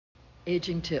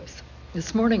Aging tips.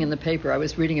 This morning in the paper, I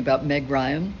was reading about Meg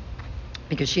Ryan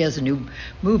because she has a new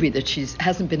movie that she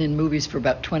hasn't been in movies for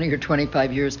about 20 or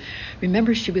 25 years.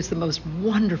 Remember, she was the most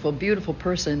wonderful, beautiful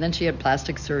person, and then she had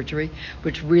plastic surgery,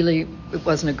 which really it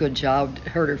wasn't a good job, it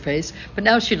hurt her face. But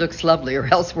now she looks lovely, or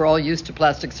else we're all used to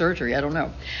plastic surgery. I don't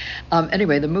know.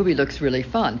 Anyway, the movie looks really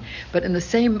fun. But in the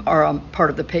same part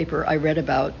of the paper, I read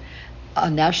about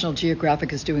National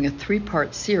Geographic is doing a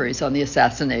 3-part series on the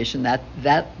assassination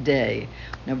that day,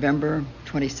 November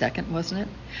 22nd, wasn't it?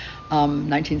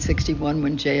 1961,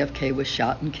 when JFK was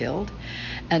shot and killed.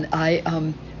 And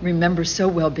I remember so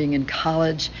well being in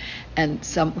college, and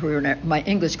we were in my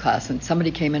English class, and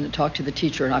somebody came in and talked to the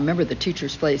teacher, and I remember the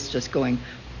teacher's face just going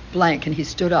blank, and he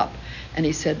stood up, and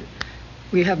he said,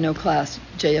 "We have no class.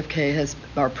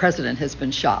 Our president has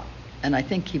been shot." And I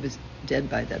think he was dead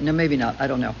by then. No, maybe not. I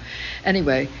don't know.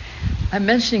 Anyway, I'm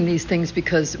mentioning these things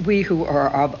because we who are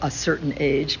of a certain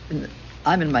age,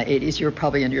 I'm in my 80s, you're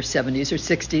probably in your 70s or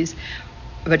 60s,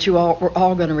 but we're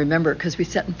all going to remember it because we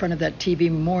sat in front of that TV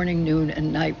morning, noon,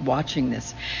 and night watching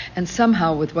this. And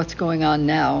somehow with what's going on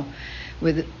now,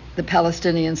 with the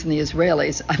Palestinians and the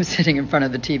Israelis, I'm sitting in front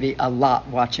of the TV a lot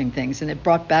watching things, and it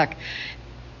brought back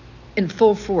in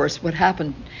full force what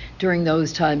happened during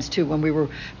those times too, when we were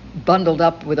bundled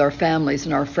up with our families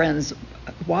and our friends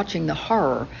watching the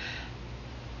horror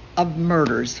of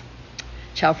murders.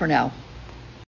 Ciao for now.